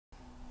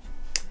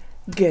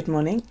Good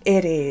morning.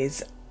 It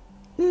is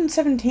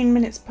 17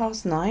 minutes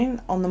past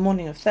 9 on the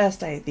morning of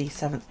Thursday, the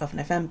 7th of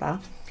November,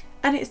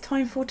 and it's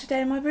time for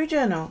Today in my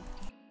BuJournal.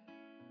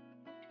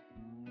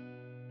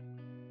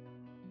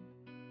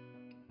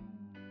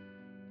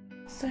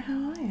 So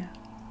how are you?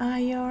 Are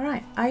you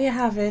alright? Are you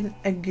having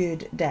a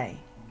good day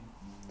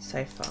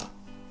so far?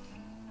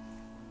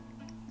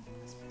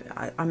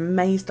 I'm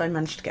amazed I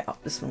managed to get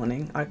up this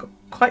morning. I got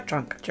quite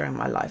drunk during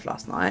my live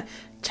last night,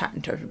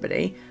 chatting to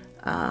everybody.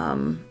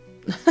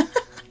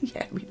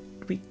 Yeah,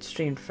 we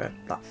streamed for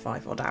like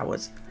 5 odd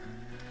hours.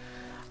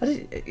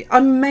 I'm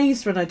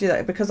amazed when I do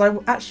that, because I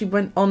actually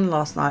went on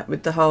last night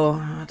with the whole,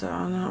 I'm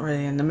not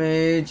really in the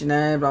mood, you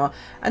know, blah.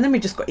 And then we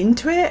just got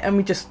into it and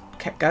we just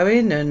kept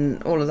going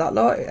and all of that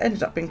lot. It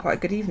ended up being quite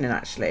a good evening,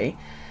 actually.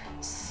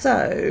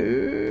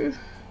 So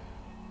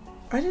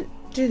I didn't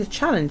do the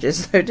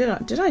challenges though, did I?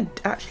 Did I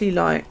actually,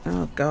 like,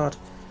 oh god,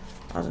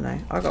 I don't know.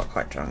 I got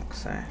quite drunk,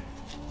 so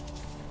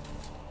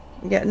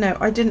yeah, no,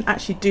 I didn't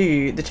actually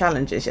do the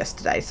challenges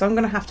yesterday, so I'm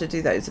going to have to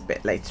do those a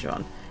bit later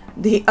on.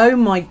 The oh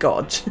my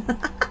god.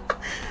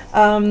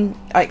 I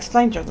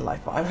explained during the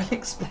live, but I will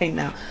explain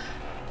now.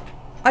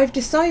 I've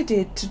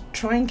decided to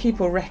try and keep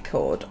a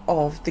record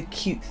of the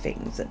cute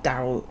things that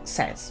Daryl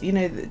says. You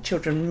know, that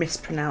children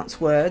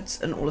mispronounce words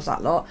and all of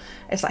that lot.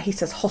 It's like he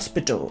says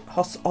hospital,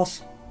 hostible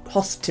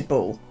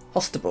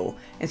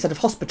instead of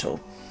hospital.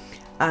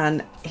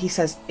 And he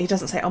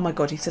doesn't say oh my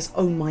god, he says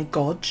oh my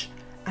gosh.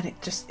 And he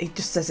just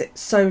says it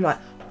so like,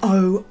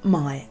 oh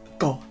my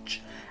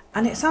gosh,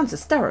 and it sounds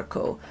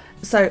hysterical.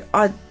 So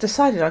I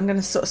decided I'm going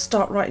to sort of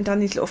start writing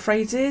down these little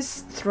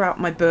phrases throughout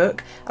my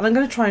book, and I'm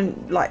going to try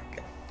and, like,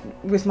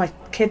 with my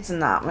kids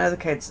and that, my other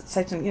kids,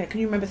 say to them, you know, can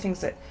you remember things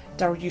that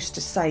Daryl used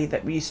to say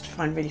that we used to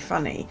find really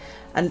funny,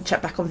 and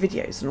check back on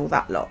videos and all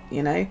that lot,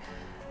 you know,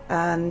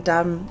 and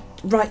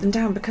write them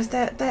down, because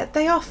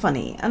they are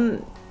funny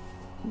and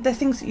they're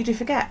things that you do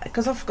forget,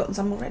 because I've forgotten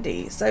some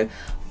already. So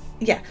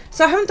yeah,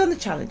 so I haven't done the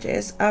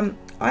challenges. I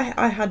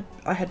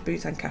had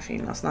booze and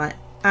caffeine last night,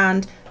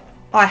 and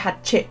I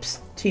had chips.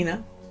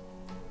 Tina,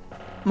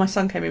 my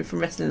son, came in from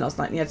wrestling last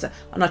night,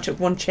 and I took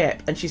one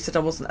chip, and she said I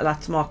wasn't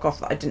allowed to mark off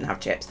that I didn't have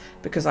chips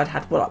because I'd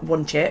had, well, like,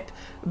 one chip.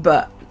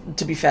 But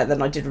to be fair,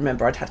 then I did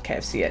remember I'd had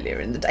KFC earlier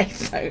in the day,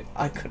 so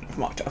I couldn't have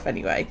marked it off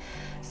anyway.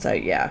 So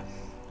yeah,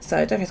 so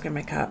don't think it's gonna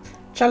make up.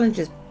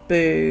 Challenges: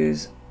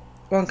 booze,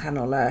 1 can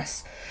or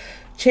less.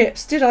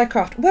 Chips. Did I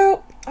craft?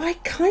 Well, I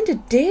kind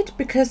of did,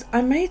 because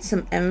I made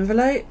some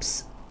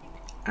envelopes,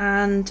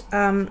 and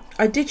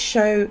I did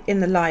show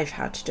in the live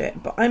how to do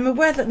it, but I'm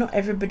aware that not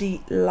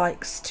everybody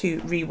likes to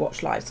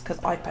rewatch lives,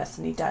 because I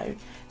personally don't.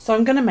 So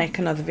I'm going to make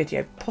another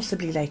video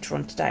possibly later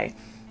on today.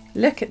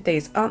 Look at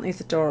these, aren't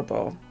these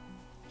adorable?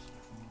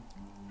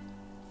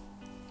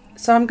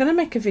 So I'm going to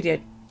make a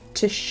video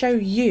to show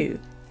you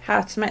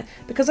how to make,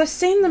 because I've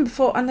seen them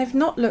before and they've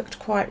not looked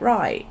quite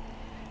right.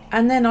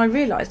 And then I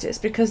realised it's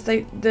because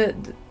the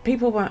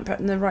people weren't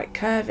putting the right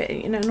curve in,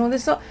 you know, and all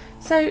this lot.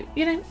 So,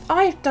 you know,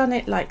 I've done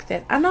it like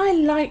this, and I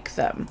like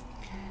them.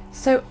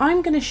 So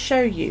I'm going to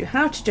show you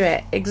how to do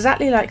it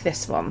exactly like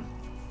this one.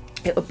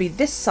 It will be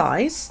this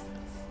size,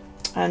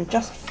 and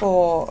just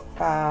for,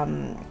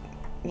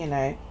 you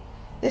know,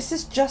 this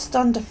is just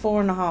under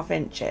 4.5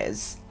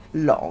 inches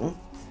long,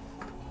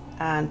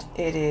 and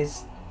it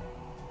is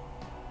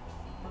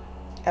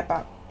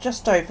about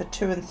just over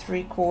 2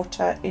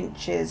 3/4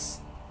 inches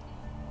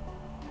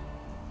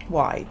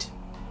wide.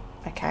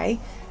 Okay,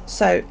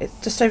 so it's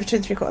just over 2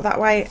 3/4 that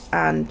way,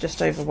 and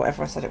just over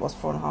whatever I said it was,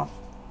 4.5,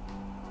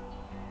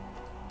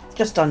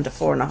 just under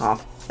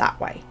 4.5 that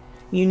way.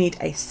 You need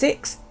a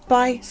 6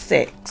 by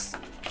 6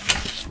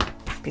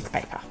 piece of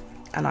paper,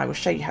 and I will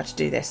show you how to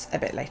do this a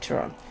bit later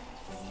on.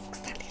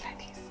 Exactly like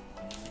these.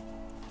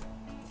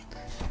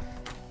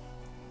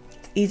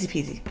 Easy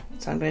peasy.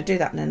 So I'm going to do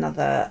that in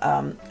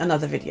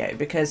another video,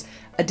 because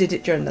I did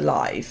it during the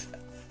live.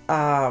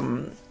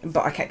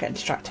 But I kept getting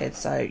distracted,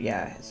 so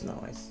yeah, it's not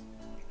always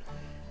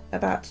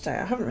about today.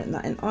 I haven't written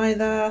that in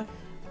either.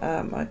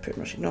 I pretty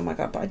much ignored my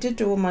gut, but I did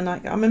do all my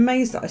night care. I'm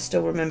amazed that I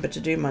still remember to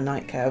do my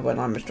night care when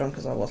I'm as drunk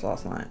as I was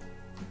last night.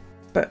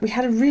 But we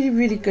had a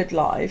really good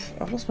live.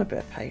 I've lost my bit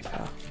of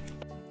paper.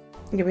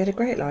 Yeah, we had a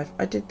great live.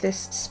 I did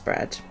this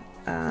spread.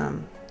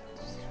 Find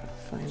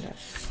it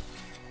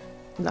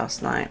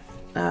last night.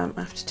 I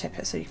have to tip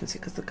it so you can see,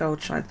 because the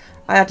gold shines.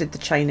 I added the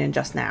chain in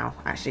just now,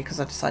 actually, because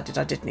I decided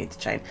I did need the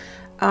chain.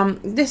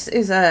 This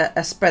is a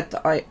spread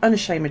that I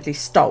unashamedly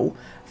stole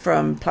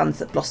from Plants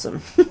That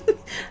Blossom.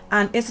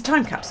 And it's a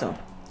time capsule.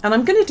 And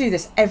I'm going to do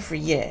this every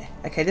year.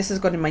 Okay, this has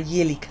gone in my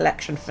yearly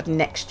collection for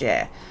next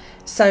year.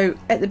 So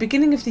at the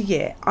beginning of the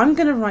year, I'm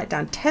going to write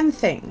down 10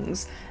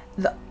 things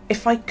that,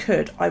 if I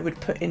could, I would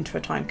put into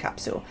a time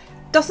capsule.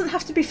 Doesn't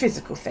have to be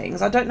physical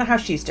things. I don't know how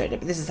she's doing it,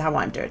 but this is how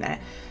I'm doing it.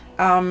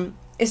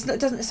 It's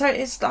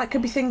like,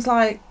 could be things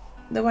like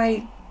the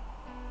way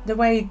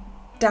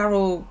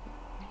Daryl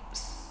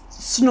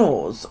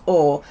snores,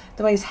 or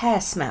the way his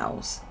hair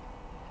smells,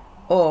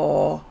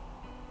 or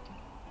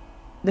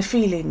the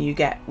feeling you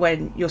get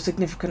when your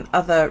significant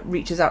other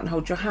reaches out and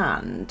holds your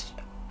hand,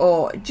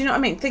 or do you know what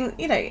I mean?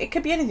 You know, it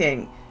could be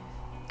anything,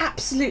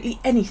 absolutely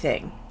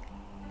anything.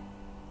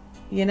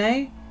 You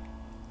know,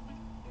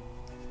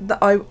 that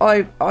I'm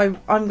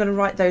going to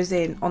write those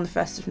in on the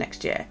 1st of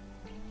next year,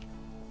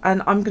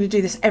 and I'm going to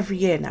do this every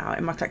year now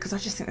in my class because I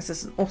just think this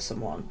is an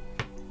awesome one.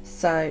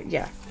 So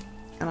yeah,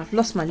 and I've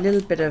lost my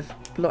little bit of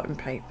blotting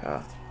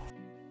paper.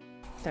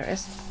 There it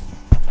is.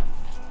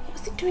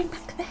 What's it doing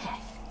back there?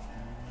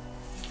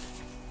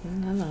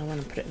 No, I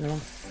want to put it in the wrong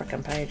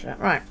frickin' page.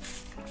 Right.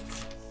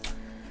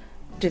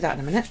 Do that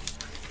in a minute.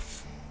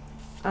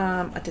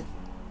 I did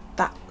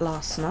that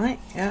last night,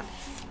 yeah.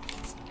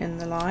 In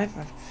the live.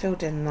 I've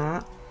filled in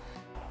that.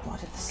 Well, I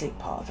did the sleep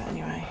part of it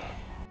anyway.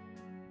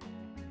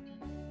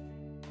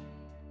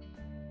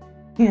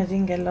 Yeah, I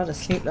didn't get a lot of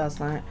sleep last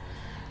night.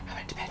 I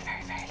went to bed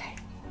very, very late.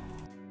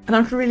 And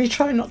I'm really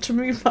trying not to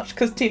move much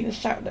because Tina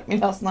shouted at me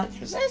last night. She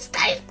was like,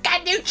 "Stay,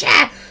 get a new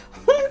chair!"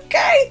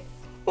 Okay.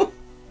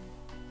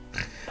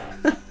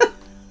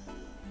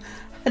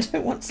 I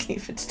don't want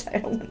sleep for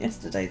today, I want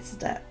yesterday's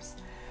steps.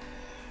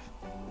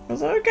 I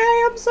was like,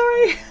 okay, I'm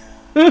sorry.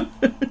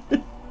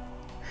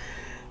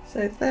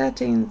 So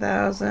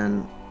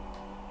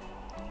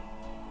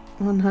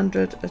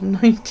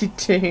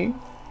 13,192.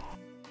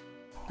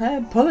 I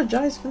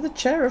apologise for the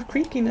chair of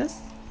creakiness.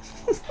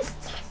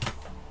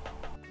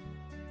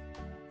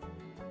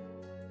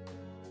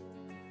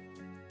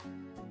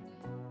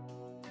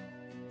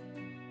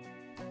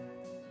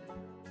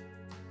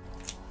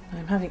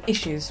 I'm having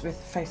issues with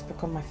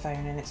Facebook on my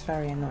phone and it's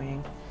very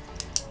annoying.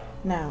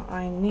 Now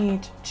I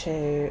need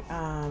to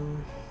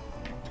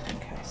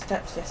okay,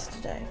 steps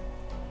yesterday.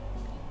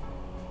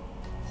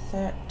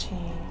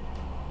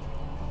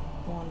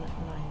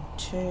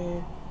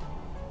 13,192,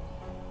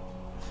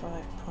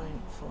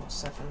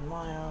 5.47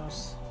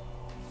 miles.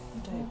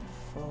 The day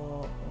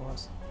before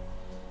was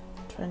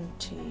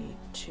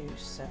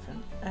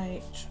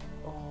 2278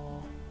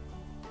 or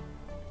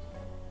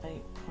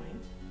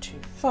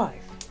 8.25.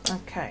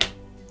 Okay.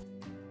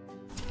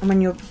 And when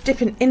you're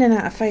dipping in and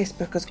out of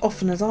Facebook as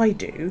often as I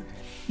do,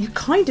 you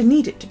kind of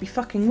need it to be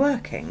fucking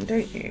working,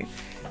 don't you?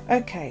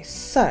 Okay,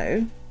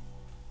 so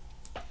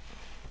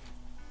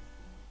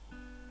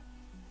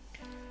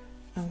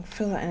I'll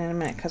fill that in a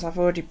minute because I've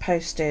already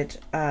posted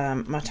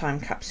my time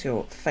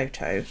capsule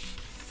photo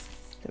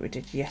that we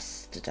did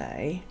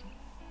yesterday.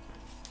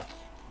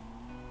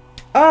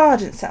 Oh, I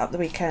didn't set up the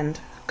weekend.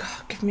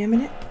 God, give me a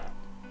minute.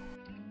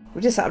 We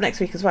did set up next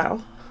week as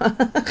well.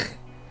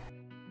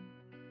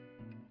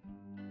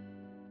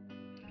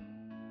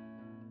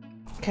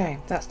 Okay,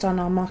 that's done.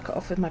 I'll mark it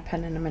off with my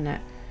pen in a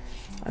minute.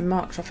 I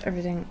marked off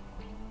everything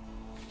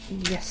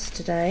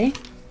yesterday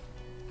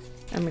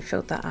and we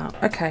filled that out.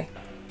 Okay.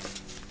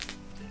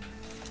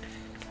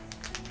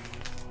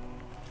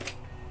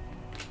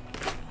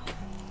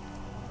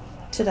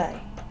 Today.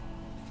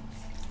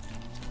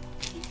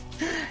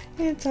 You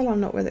can tell I'm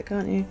not with it,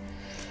 can't you?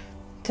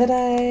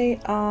 Today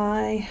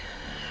I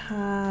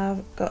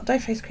have got doe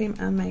face cream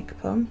and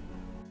makeup on.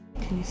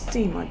 Can you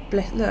see my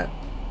look?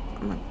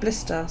 My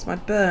blister, it's my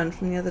burn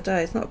from the other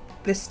day. It's not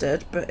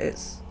blistered, but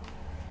it's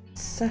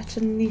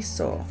certainly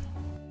sore.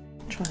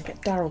 I'm trying to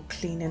get Daryl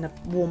clean in a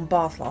warm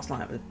bath last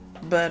night with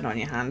a burn on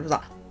your hand. It was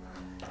like,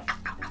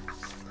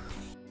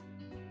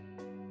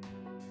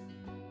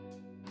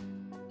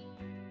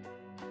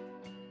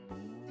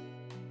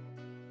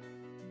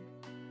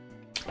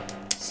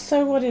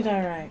 so what did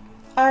I write?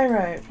 I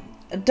wrote,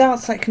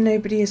 dance like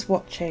nobody is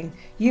watching.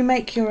 You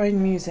make your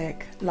own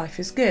music. Life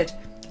is good.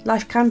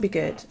 Life can be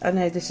good. I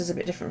know this is a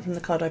bit different from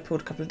the card I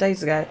pulled a couple of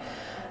days ago.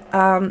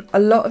 A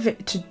lot of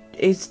it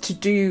is to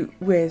do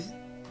with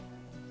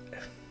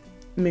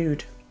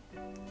mood.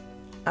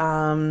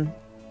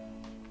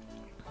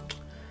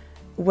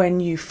 When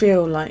you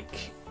feel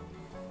like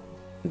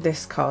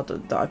this card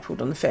that I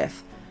pulled on the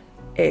 5th,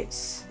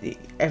 it's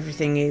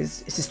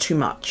just too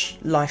much.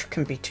 Life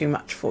can be too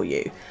much for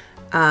you,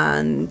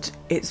 and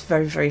it's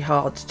very, very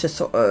hard to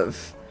sort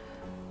of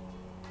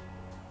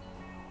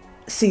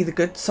see the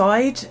good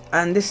side.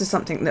 And this is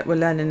something that we're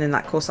learning in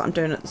that course that I'm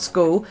doing at the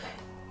school.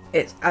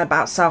 It's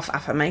about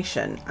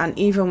self-affirmation, and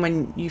even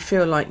when you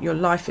feel like your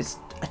life is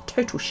a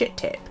total shit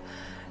tip,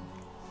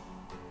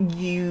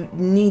 you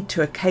need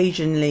to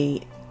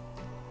occasionally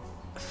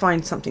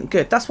find something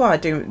good. That's why I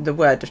do the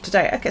word of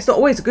today. Okay, it's not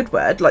always a good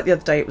word, like the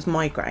other day it was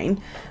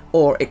migraine,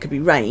 or it could be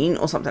rain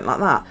or something like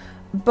that,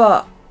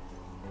 but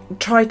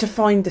try to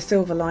find the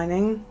silver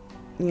lining,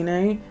 you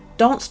know.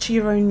 Dance to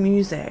your own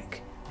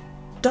music.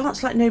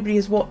 Dance like nobody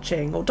is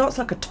watching, or dance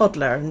like a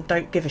toddler and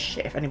don't give a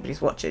shit if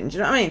anybody's watching. Do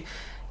you know what I mean?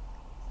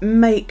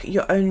 Make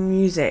your own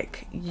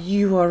music.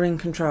 You are in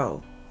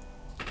control.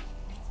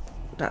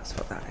 That's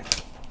what that is.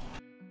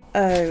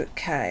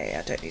 Okay,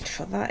 I don't need to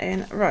fill that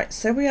in. Right,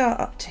 so we are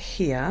up to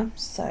here.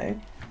 So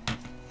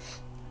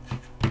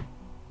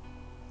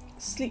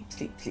sleep,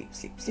 sleep, sleep,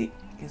 sleep, sleep.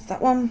 Here's that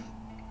one.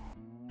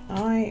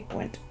 I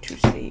went to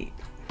sleep.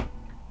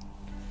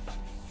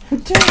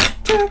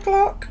 2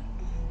 o'clock.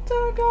 2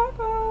 o'clock,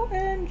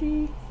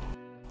 OMG.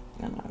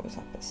 And I was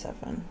up at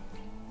 7.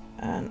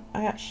 and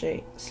I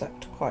actually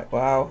slept quite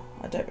well.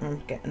 I don't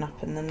remember getting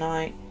up in the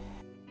night.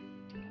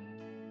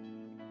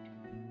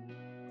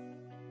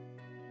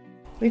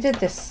 We did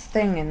this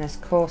thing in this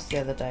course the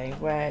other day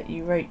where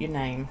you wrote your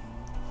name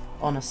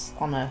on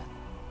a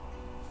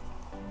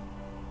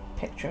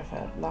picture of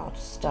a large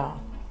star,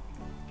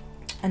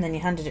 and then you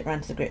handed it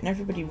around to the group, and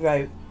everybody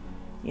wrote,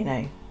 you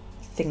know,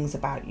 things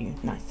about you,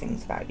 nice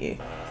things about you.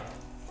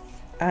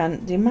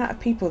 And the amount of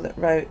people that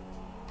wrote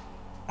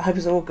I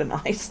was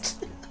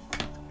organised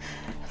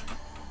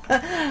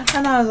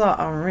and I was like,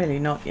 I'm really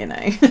not, you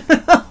know.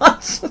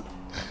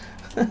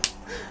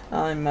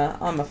 I'm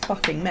a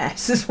fucking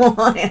mess is what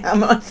I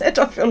am. I said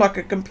I feel like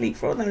a complete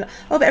fraud. Like,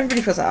 oh, but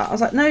everybody feels like that. I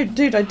was like, no,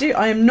 dude,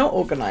 I am not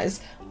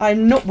organised.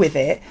 I'm not with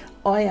it.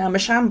 I am a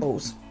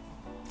shambles.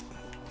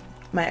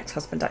 My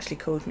ex-husband actually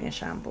called me a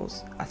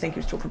shambles. I think he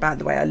was talking about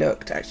the way I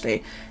looked,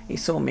 actually. He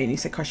saw me and he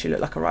said, gosh, you look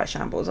like a right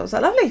shambles. I was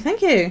like, lovely,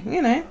 thank you.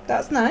 You know,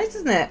 that's nice,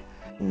 isn't it?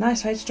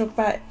 Nice way to talk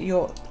about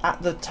your,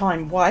 at the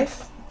time,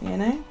 wife, you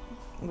know.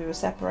 We were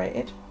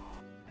separated.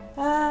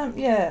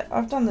 Yeah,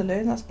 I've done the loo,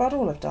 and that's about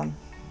all I've done.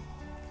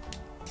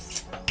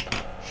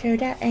 So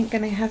that ain't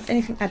going to have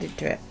anything added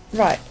to it.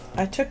 Right,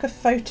 I took a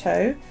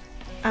photo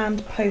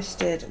and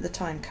posted the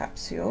time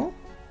capsule.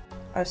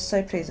 I was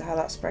so pleased at how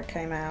that spread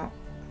came out.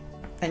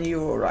 And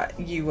you were all right.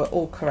 You were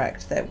all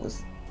correct. There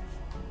was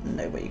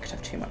no way you could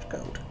have too much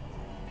gold.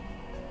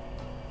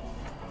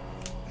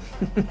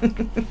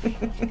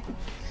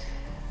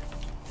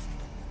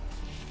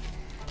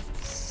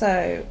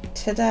 So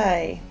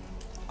today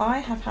I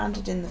have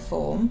handed in the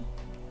form.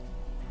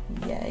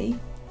 Yay.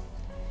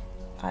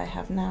 I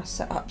have now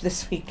set up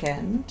this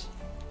weekend.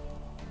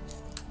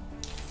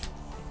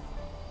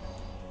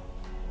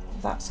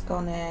 That's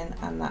gone in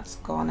and that's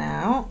gone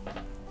out.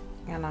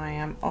 And I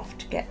am off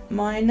to get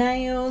my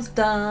nails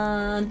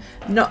done.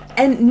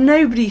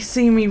 Nobody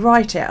seen me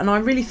write it, and I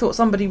really thought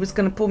somebody was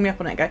going to pull me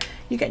up on it and go,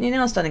 "You getting your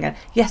nails done again?"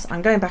 Yes,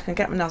 I'm going back and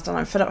get my nails done.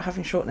 I'm fed up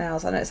having short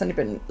nails. I know it's only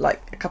been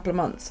like a couple of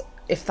months,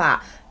 if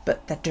that,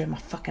 but they're doing my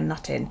fucking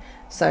nut in.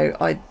 So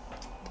I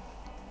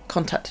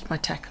contacted my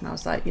tech and I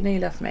was like, "You know you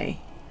love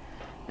me."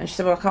 And she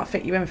said, "Well, I can't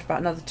fit you in for about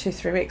another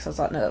 2-3 weeks." I was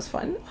like, "No, that's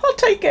fine. I'll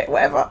take it,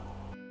 whatever."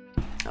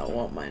 I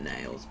want my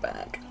nails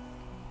back.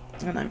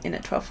 And I'm in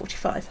at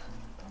 12:45.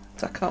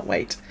 So I can't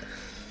wait.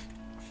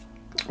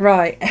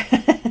 Right.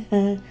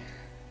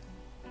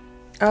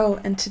 Oh,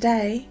 and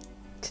today,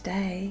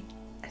 a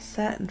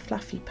certain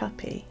fluffy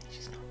puppy,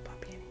 she's not a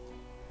puppy anymore,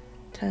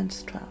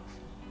 turns 12.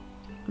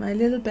 My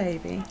little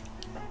baby,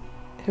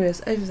 who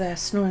is over there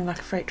snoring like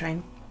a freight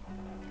train,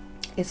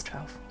 is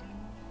 12.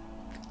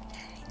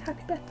 Yay,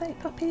 happy birthday,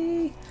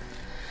 puppy.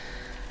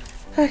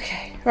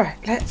 Okay, right,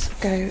 let's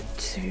go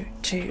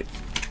to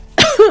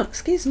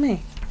excuse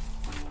me.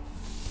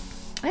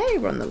 Hey,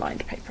 we're on the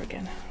lined paper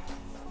again.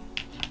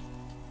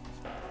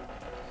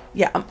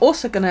 Yeah, I'm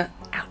also gonna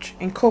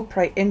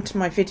incorporate into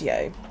my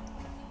video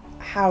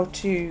how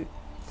to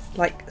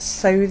like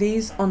sew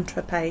these onto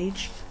a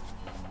page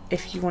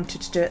if you wanted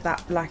to do it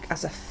that like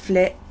as a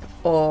flip,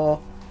 or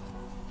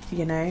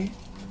you know,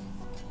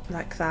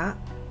 like that,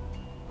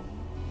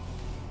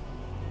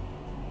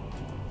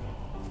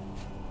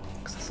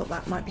 because I thought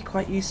that might be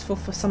quite useful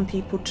for some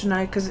people to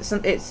know, because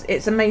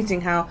it's amazing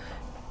how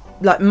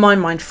like my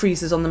mind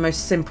freezes on the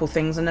most simple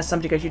things unless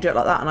somebody goes, "You do it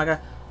like that," and I go,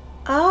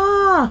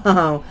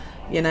 "Oh,"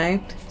 you know.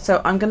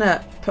 So I'm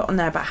gonna put on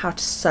there about how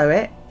to sew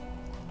it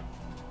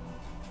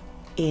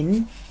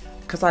in,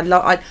 because I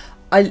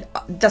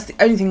that's the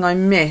only thing I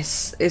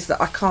miss, is that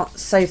I can't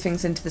sew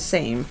things into the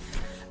seam.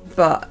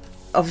 But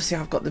obviously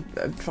I've got the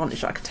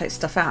advantage that I can take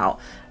stuff out,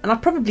 and I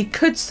probably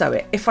could sew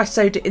it if I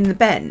sewed it in the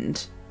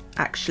bend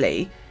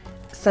actually.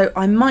 So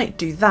I might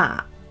do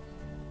that.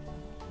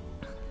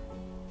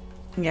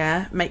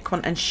 Yeah, make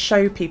one and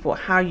show people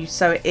how you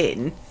sew it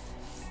in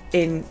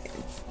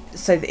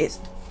so that it's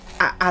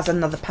as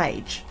another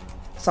page.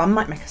 So I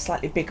might make a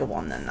slightly bigger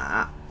one than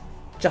that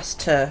just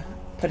to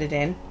put it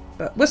in,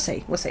 but we'll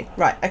see.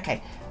 Right,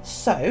 okay,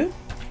 so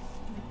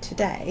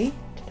today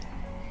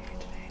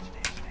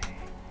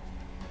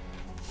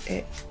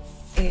it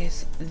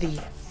is the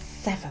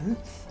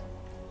 7th.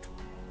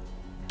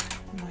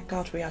 Oh my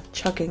god, we are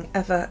chugging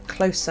ever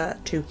closer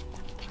to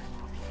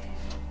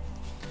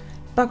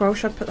bugger. I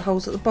wish I'd put the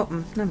holes at the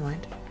bottom. Never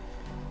mind.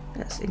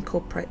 Let's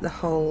incorporate the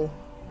hole.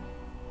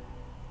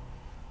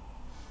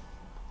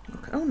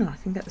 Okay. Oh no, I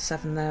can get the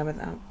 7 there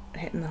without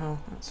hitting the hole.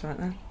 That's right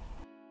then.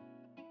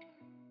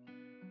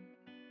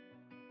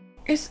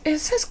 It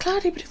says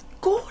cloudy, but it's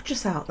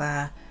gorgeous out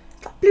there.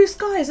 It's like blue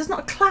skies. There's not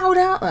a cloud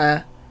out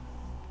there,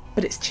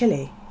 but it's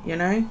chilly, you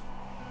know.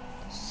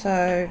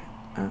 So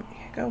yeah,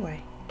 go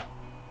away.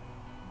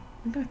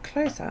 I'm going to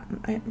close that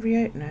and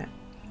reopen it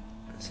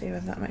and see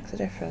whether that makes a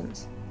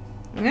difference.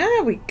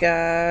 There we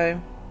go.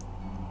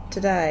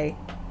 Today.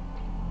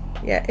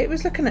 Yeah, it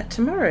was looking at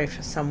tomorrow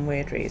for some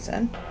weird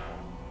reason.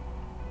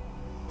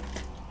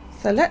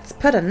 So let's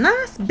put a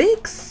nice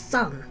big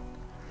sun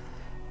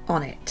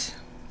on it.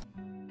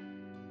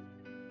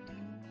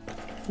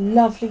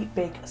 Lovely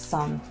big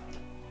sun.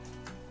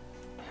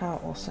 How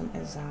awesome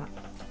is that?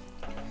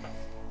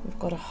 We've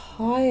got a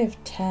high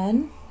of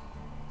 10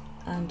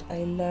 and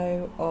a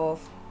low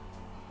of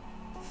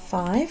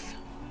 5.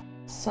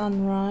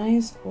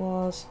 Sunrise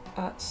was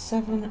at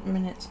 7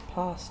 minutes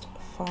past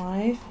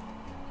 5.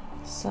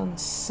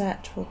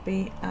 Sunset will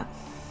be at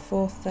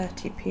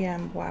 4:30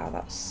 p.m. Wow,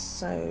 that's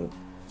so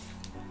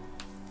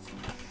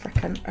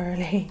frickin'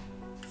 early.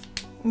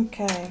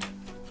 Okay,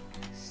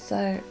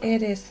 so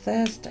it is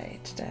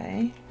Thursday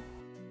today.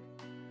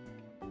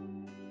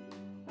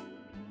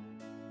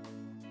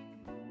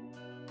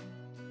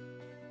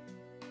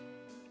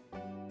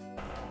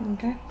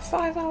 Okay,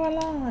 5 hour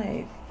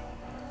live.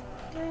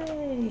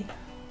 Yay!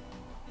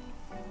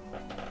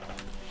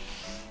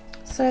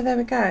 So there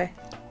we go.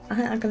 I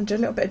think I'm going to do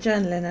a little bit of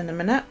journaling in a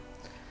minute,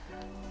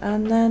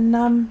 and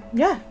then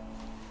yeah.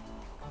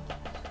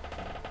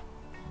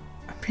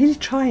 I'm really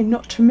trying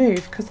not to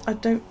move because I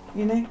don't,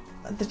 you know,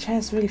 the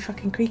chair's really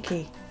fucking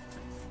creaky.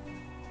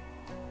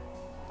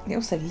 It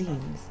also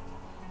leans.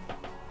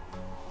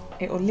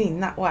 It will lean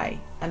that way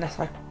unless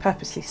I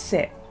purposely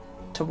sit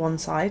to one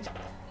side,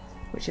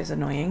 which is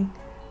annoying.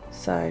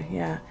 So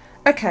yeah,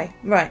 okay,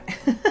 right.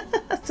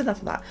 That's enough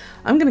of that.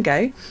 I'm gonna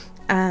go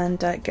and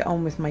get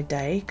on with my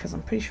day because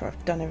I'm pretty sure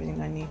I've done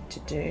everything I need to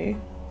do.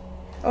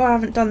 Oh, I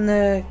haven't done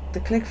the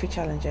calligraphy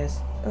challenges.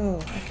 Oh,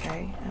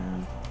 okay.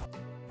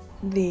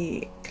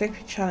 The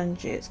calligraphy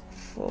challenges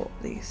for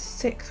the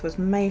 6th was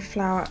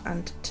Mayflower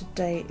and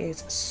today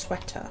is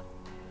sweater.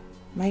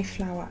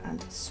 Mayflower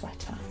and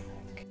sweater.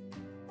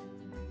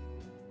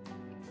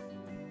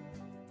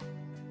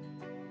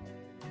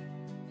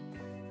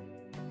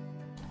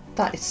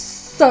 That is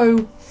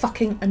so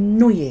fucking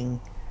annoying.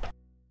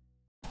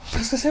 I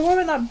was gonna say, why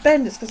won't that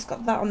bend? It's because it's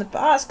got that on the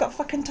back. Ah, it's got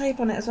fucking tape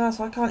on it as well,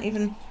 so I can't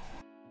even.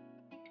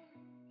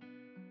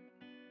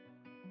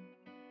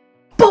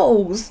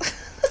 Balls!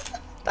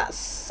 That's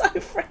so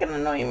freaking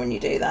annoying when you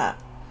do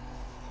that.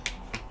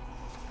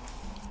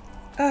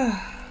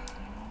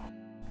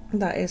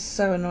 That is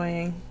so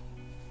annoying.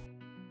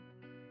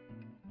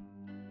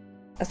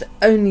 That's the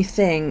only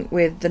thing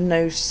with the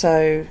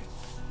no-sew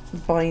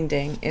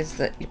binding, is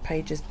that your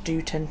pages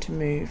do tend to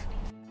move.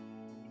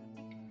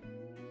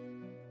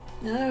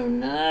 Oh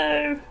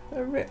no! I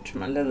ripped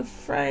my little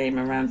frame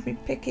around me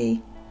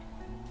picky.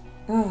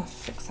 Oh, I'll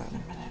fix that in a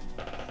minute.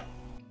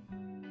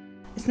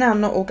 It's now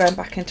not all going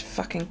back into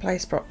fucking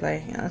place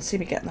properly. I'll see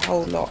me getting the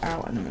whole lot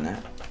out in a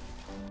minute.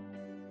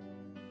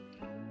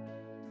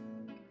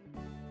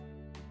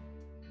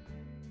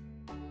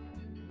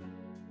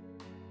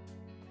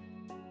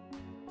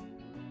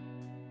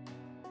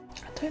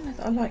 I don't know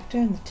that I like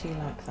doing the tea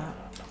like that.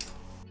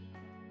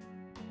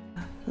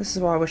 This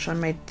is why I wish I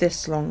made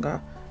this longer,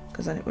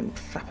 because then it wouldn't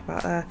flap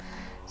about there.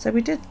 So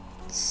we did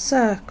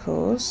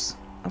circles.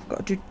 I've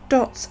got to do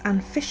dots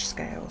and fish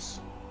scales.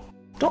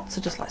 Dots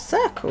are just like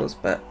circles,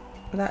 but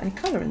without any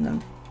colour in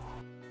them.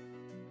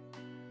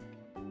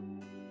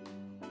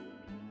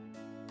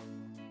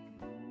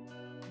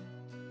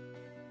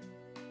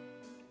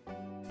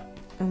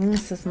 And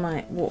this is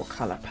my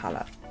watercolour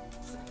palette.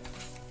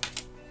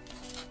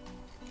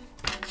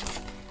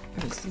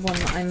 It's the one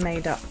that I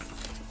made up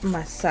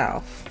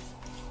myself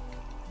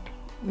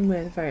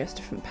with various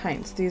different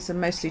paints. These are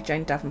mostly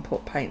Jane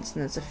Davenport paints,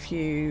 and there's a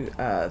few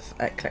of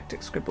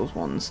Eclectic Scribbles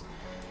ones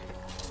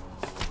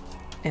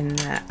in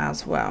there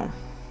as well.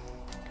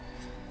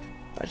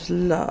 I just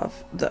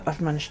love that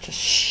I've managed to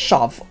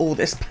shove all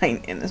this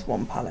paint in this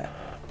one palette.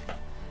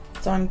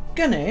 So I'm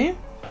gonna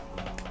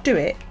do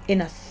it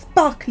in a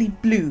sparkly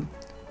blue,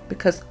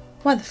 because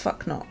why the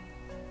fuck not?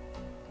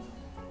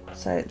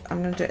 So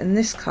I'm going to do it in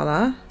this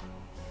colour,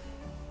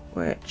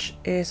 which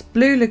is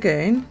Blue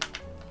Lagoon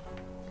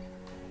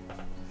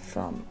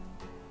from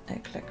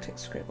Eclectic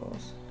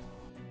Scribbles.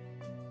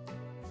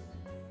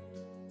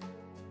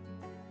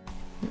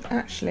 It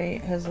actually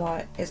has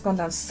it's gone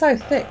down so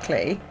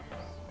thickly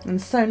and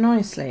so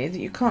nicely that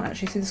you can't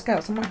actually see the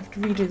scales. I might have to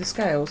redo the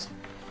scales.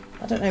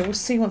 I don't know, we'll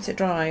see once it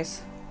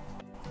dries.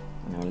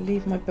 And I'll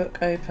leave my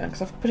book open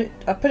because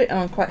I put it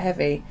on quite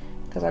heavy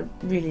because I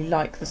really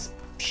like the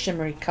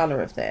shimmery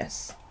colour of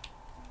this.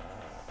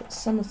 But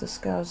some of the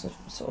scales have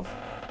sort of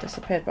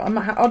disappeared, but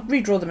I'll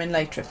redraw them in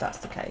later if that's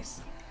the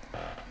case.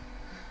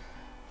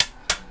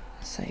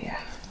 So yeah.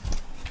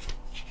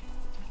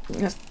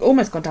 It's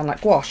almost gone down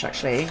like gouache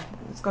actually.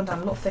 It's gone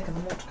down a lot thicker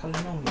than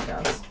watercolour normally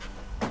does.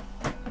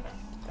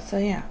 So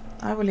yeah,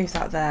 I will leave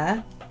that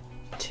there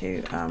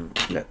to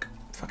look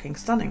fucking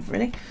stunning,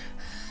 really.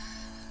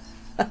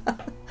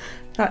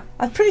 Right,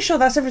 I'm pretty sure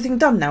that's everything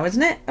done now,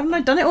 isn't it? Haven't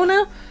I done it all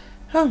now?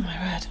 Oh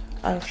my word.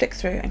 I'll flick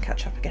through and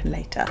catch up again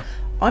later.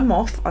 I'm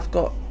off. I've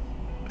got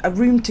a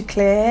room to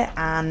clear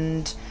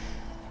and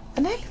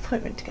a nail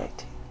appointment to go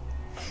to.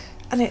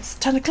 And it's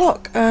 10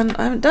 o'clock and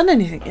I haven't done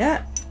anything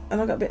yet.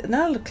 And I've got a bit of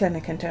nail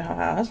clinic in 2.5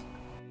 hours.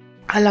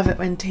 I love it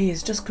when tea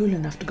is just cool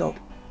enough to go.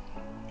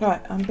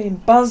 Right, I'm being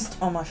buzzed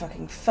on my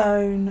fucking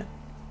phone.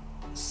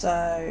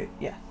 So,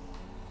 yeah.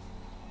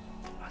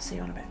 I'll see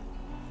you in a bit.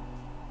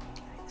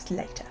 It's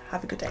later.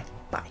 Have a good day.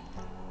 Bye.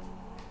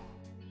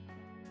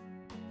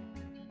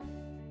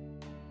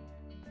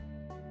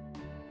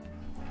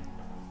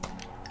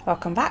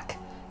 Welcome back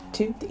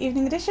to the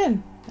evening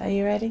edition. Are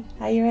you ready?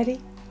 Are you ready?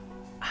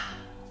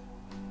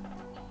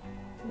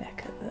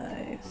 Look at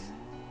those.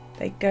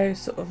 They go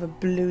sort of a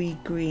bluey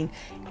green.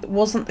 It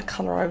wasn't the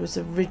colour I was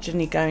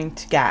originally going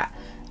to get.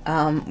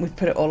 We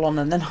put it all on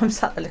and then I'm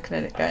sat there looking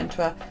at it going to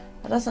her,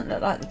 that doesn't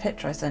look like the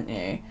picture I sent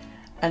you.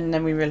 And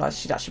then we realised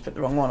she'd actually put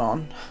the wrong one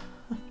on.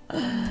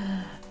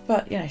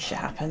 But, you know, shit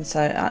happens,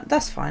 so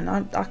that's fine.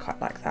 I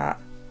quite like that.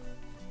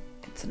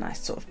 It's a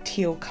nice sort of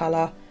teal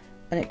colour.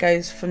 And it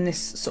goes from this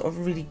sort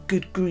of really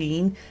good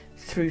green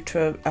through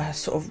to a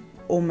sort of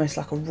almost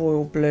like a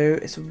royal blue.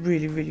 It's a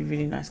really, really,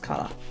 really nice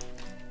colour.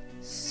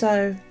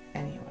 So,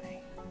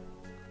 anyway.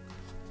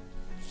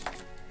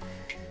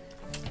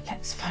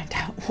 Let's find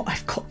out what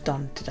I've got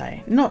done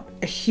today. Not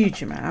a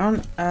huge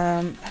amount.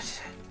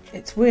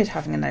 It's weird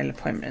having a nail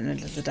appointment in the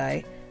middle of the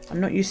day. I'm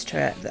not used to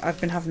it.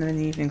 I've been having them in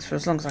the evenings for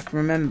as long as I can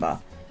remember.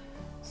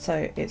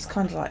 So it's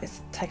kind of like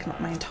it's taken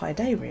up my entire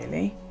day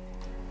really.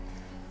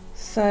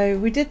 So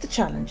we did the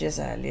challenges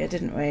earlier,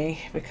 didn't we?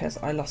 Because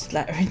I lost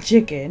letter in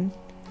jigging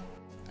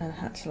and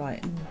had to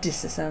like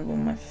disassemble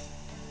my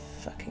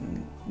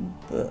fucking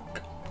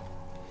book.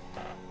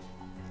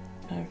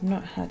 I've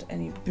not had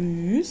any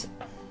booze.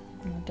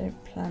 I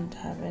don't plan to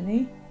have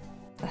any.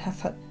 I have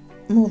had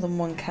more than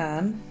one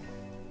can.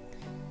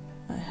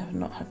 I have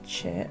not had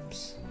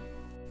chips.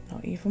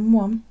 Not even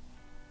one.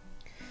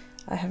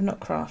 I have not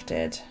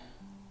crafted.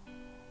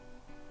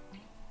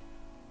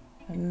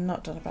 I've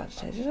not done a batch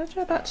today. Did I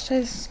do a batch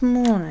today this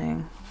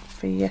morning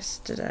for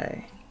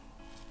yesterday?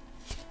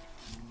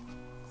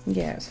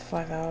 Yeah, it was a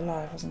 5-hour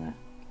live, wasn't it?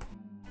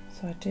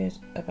 So I did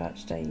a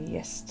batch today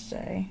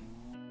yesterday.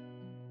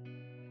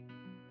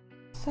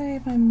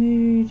 So my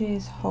mood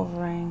is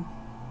hovering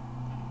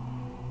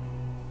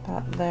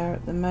about there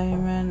at the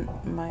moment.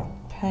 My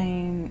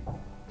pain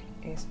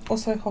is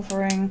also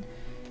hovering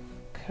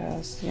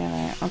because, you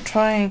know, I'm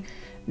trying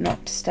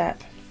not to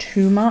step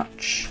too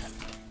much,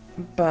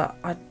 but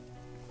I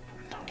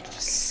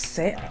just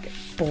sit, I get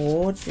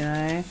bored, you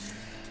know.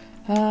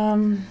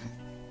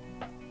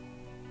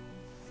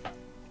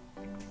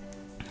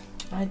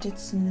 I did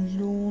some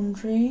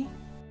laundry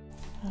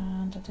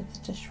and I did the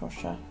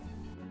dishwasher.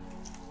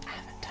 I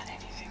haven't done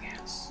anything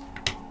else.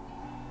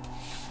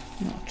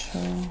 Not at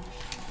all.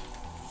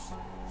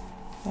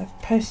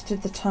 I've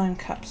posted the time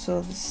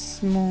capsule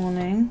this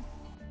morning.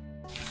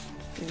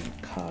 Do the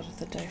card of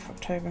the day for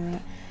October in a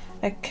minute.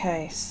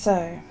 Okay,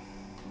 so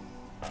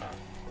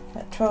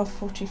at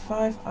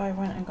 12:45 I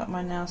went and got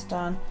my nails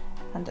done,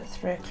 and at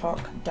 3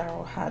 o'clock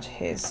Daryl had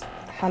his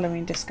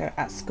Halloween disco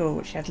at school,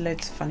 which he had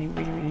loads of fun. He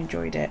really, really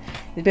enjoyed it.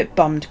 He was a bit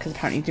bummed because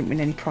apparently he didn't win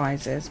any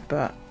prizes,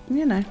 but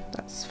you know,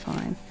 that's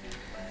fine.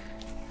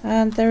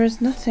 And there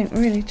is nothing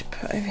really to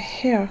put over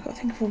here. I've got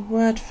to think of a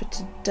word for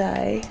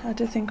today. I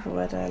did think of a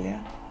word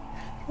earlier.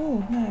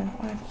 Oh no,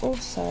 we have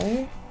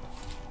also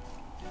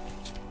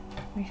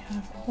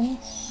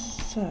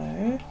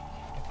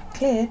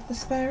cleared the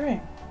spare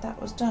room. That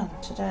was done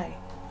today.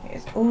 It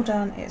is all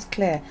done, it's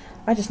clear.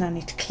 I just now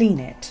need to clean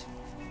it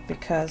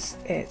because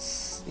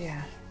it's,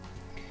 yeah.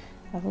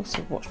 I've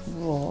also watched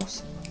Raw,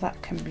 so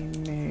that can be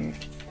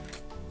moved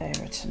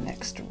over to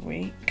next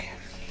week.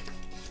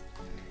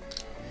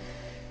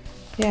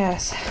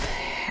 Yes,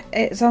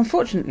 it's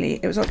unfortunately,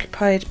 it was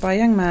occupied by a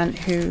young man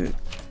who,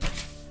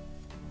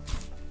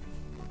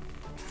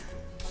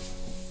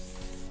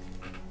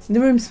 the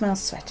room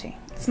smells sweaty.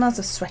 It smells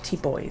of sweaty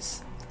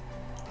boys.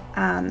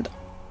 And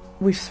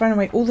we've thrown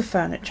away all the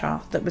furniture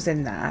that was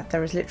in there.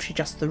 There is literally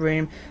just the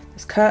room.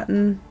 There's a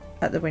curtain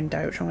at the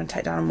window, which I'm going to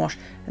take down and wash,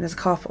 and there's a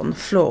carpet on the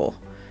floor.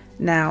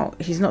 Now,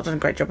 he's not done a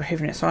great job of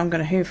hoovering it, so I'm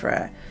going to hoover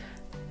it.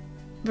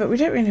 But we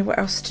don't really know what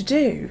else to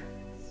do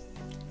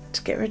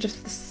to get rid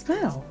of the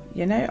smell,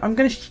 you know? I'm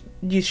going to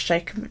use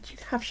shake. Do you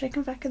have shake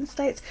and vac in the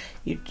States?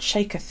 You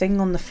shake a thing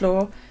on the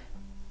floor,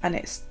 and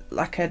it's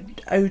like a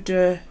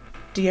odour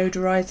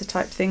deodorizer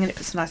type thing, and it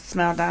puts a nice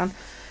smell down.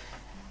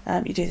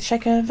 You do the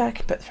shake and vac,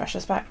 you put the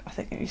freshness back. I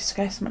think it used to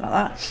go something like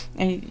that.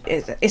 And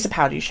it's a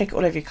powder. You shake it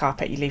all over your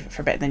carpet, you leave it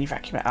for a bit, and then you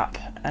vacuum it up,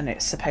 and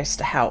it's supposed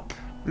to help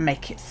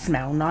make it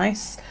smell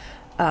nice.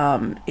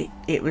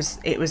 It was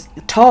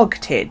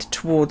targeted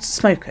towards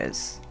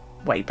smokers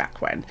way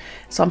back when,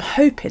 so I'm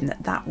hoping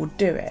that that will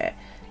do it,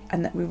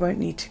 and that we won't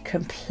need to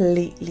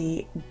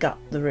completely gut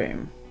the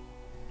room,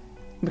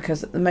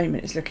 because at the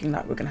moment it's looking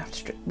like we're going to have to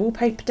strip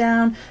wallpaper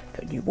down,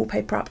 put new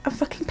wallpaper up, and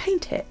fucking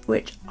paint it,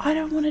 which I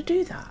don't want to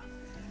do that.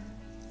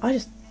 I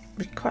just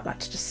would quite like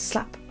to just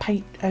slap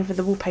paint over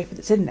the wallpaper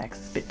that's in there because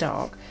it's a bit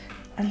dark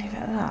and leave it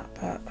at that.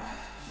 But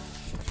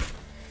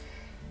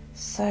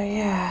so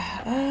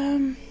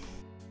yeah,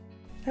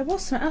 there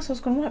was something else I was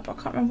going to write, but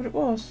I can't remember what it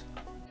was.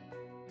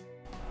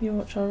 You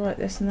watch, I'll write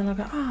this, and then I'll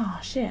go, ah,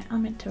 oh, shit, I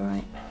meant to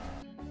write.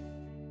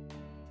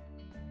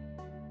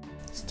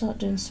 Start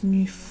doing some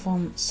new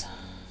fonts,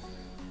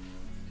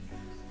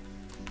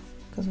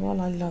 because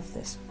while I love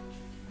this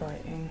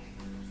writing,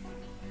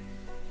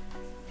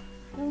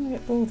 I don't want to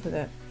get bored with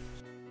it.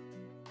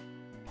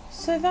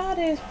 So that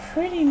is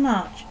pretty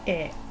much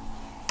it,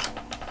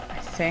 I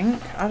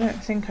think. I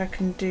don't think I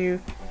can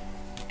do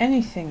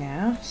anything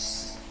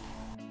else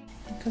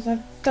because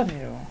I've done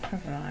it all,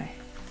 haven't I?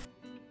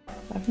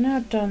 I've now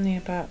done the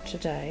about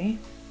today.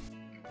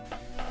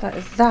 That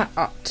is that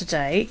up to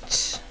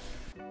date.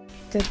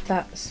 Did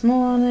that this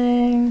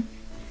morning.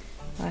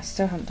 I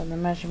still haven't done the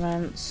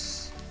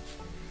measurements.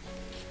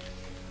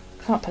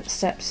 Can't put the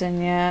steps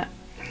in yet.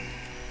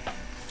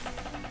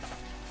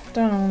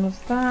 Done all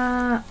of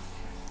that.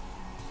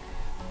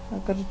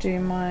 I've got to do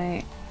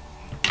my...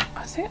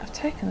 I think I've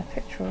taken a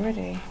picture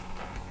already.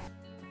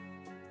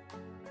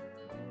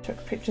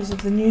 Took pictures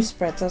of the new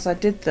spreads as I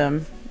did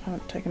them. I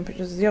haven't taken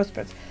pictures of the old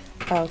spreads.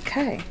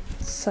 Okay,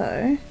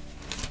 so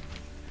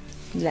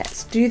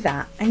let's do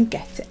that and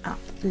get it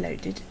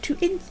uploaded to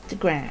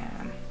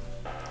Instagram.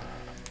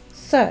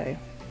 So,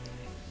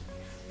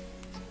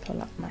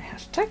 pull up my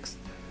hashtags.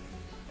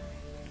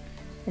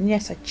 And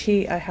yes, I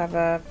cheat. I have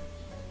a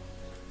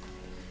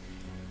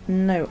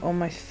note on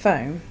my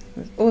phone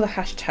with all the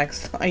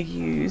hashtags that I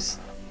use,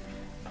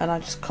 and I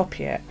just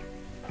copy it,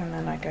 and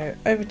then I go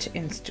over to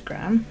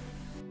Instagram,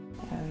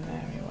 and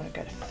then we want to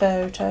go to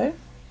photo.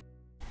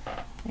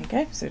 There you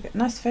go, so we've got a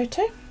nice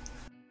photo.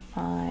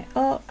 My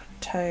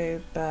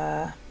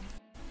October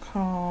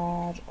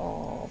card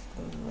of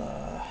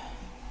the...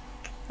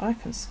 I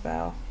can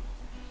spell.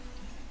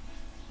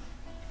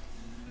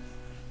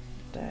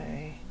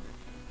 Day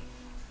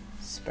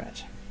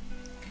spread.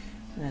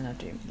 And then I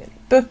do my little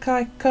book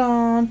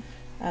icon,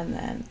 and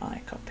then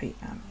I copy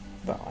and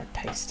I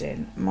paste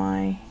in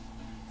my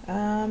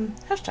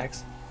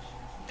hashtags.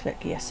 Click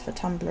yes for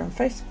Tumblr and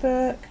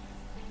Facebook,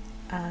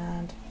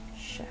 and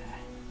share.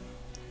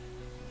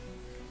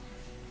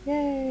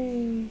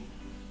 Yay!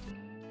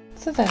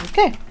 So there we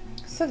go.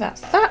 So that's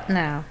that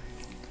now.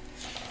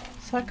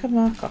 So I can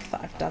mark off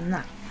that I've done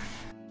that.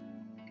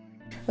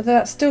 Although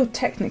that still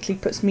technically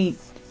puts me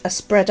a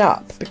spread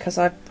up because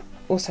I've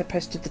also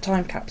posted the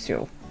time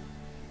capsule.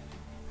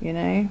 You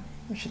know,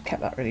 I should have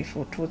kept that ready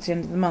for towards the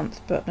end of the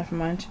month, but never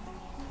mind.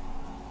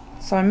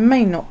 So I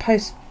may not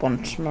post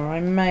one tomorrow.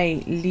 I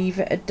may leave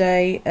it a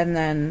day and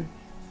then,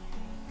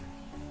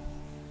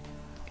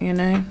 you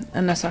know,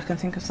 unless I can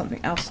think of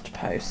something else to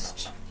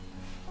post.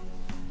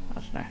 I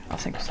don't know, I'll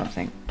think of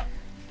something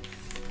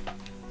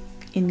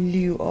in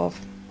lieu of.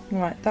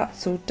 Right,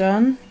 that's all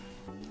done.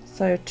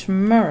 So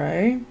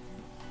tomorrow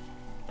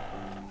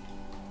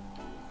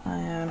I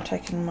am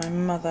taking my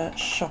mother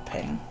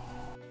shopping.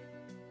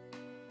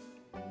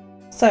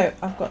 So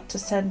I've got to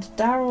send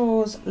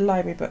Daryl's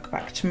library book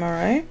back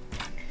tomorrow.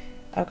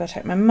 I've got to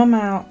take my mum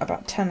out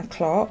about 10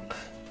 o'clock,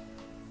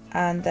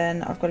 and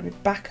then I've got to be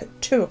back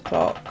at 2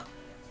 o'clock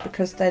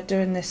because they're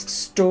doing this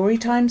story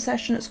time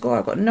session at school.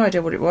 I've got no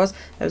idea what it was.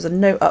 There was a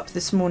note up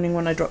this morning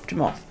when I dropped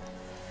him off.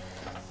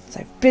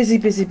 So busy,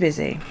 busy,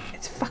 busy.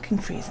 It's fucking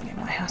freezing in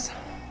my house.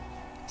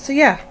 So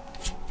yeah,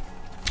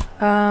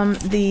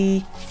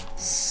 the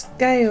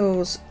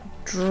scales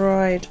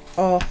dried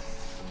off.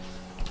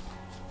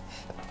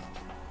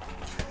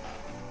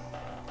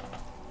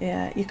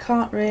 Yeah, you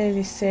can't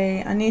really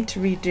see. I need to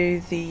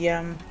redo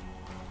the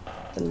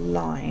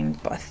line,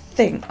 but I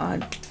think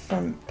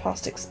from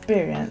past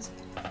experience,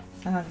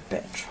 I have a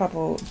bit of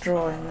trouble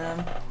drawing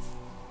them.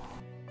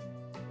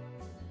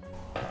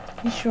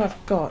 The issue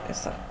I've got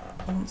is that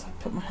once I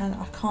put my hand,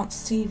 I can't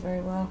see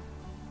very well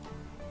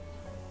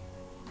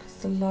because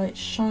the light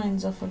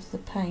shines off of the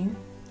paint,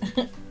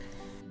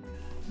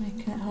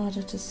 making it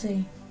harder to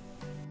see.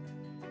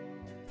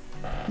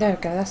 There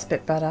we go, that's a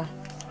bit better.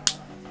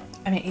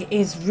 I mean, it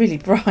is really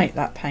bright,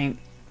 that paint,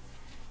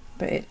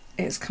 but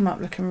it's come up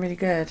looking really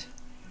good.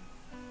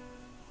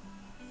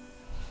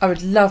 I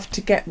would love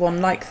to get one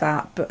like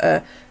that,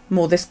 but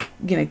more this,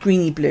 you know,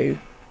 greeny blue,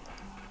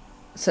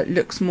 so it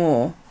looks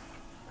more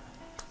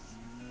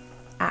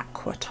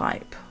aqua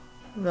type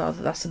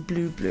rather. That's a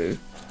blue, but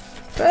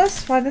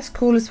that's fine. That's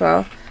cool as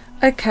well.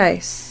 Okay,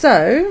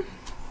 so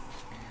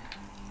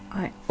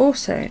I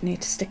also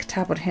need to stick a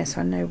tab on here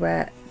so I know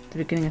where the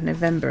beginning of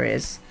November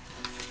is.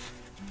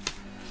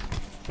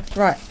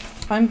 Right,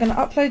 I'm going to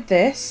upload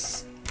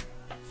this,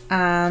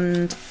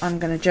 and I'm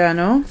going to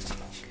journal,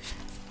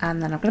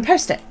 and then I'm going to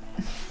post it.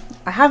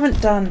 I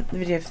haven't done the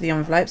video for the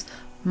envelopes.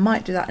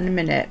 Might do that in a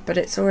minute, but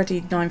it's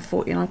already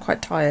 9:40 and I'm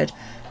quite tired,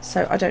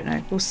 so I don't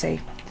know. We'll see.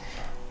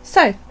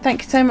 So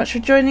thank you so much for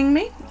joining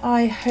me.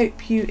 I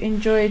hope you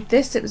enjoyed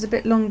this. It was a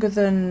bit longer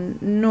than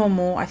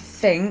normal, I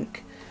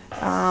think.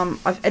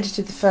 I've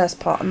edited the first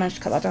part. I managed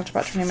to cut that down to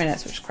about 20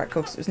 minutes, which is quite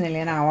cool because it was nearly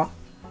an hour.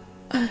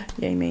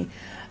 Yay me.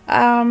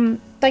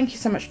 Thank you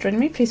so much for joining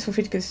me. Please feel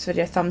free to give this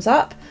video a thumbs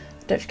up.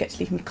 Don't forget to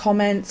leave me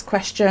comments,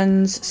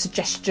 questions,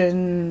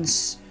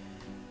 suggestions,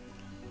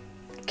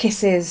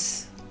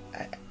 kisses,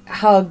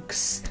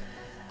 hugs,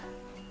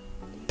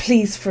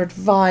 pleas for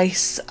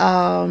advice.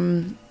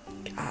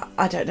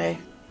 I don't know.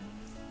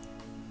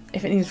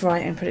 If it needs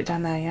writing, put it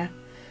down there, yeah?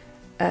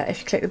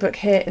 If you click the book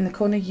here in the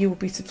corner, you will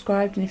be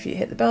subscribed, and if you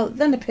hit the bell,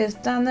 then it appears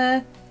down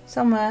there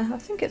somewhere. I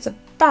think it's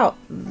about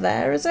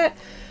there, is it?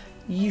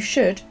 You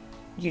should,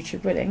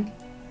 YouTube willing,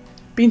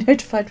 be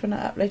notified when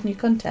I upload new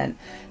content.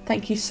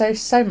 Thank you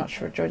so much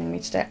for joining me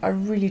today. I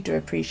really do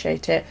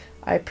appreciate it.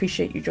 I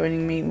appreciate you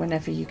joining me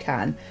whenever you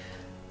can.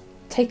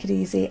 Take it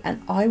easy,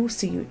 and I will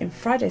see you in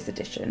Friday's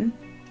edition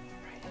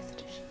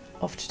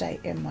of Today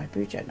in My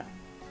BuJournal.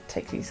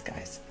 Take it easy,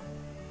 guys.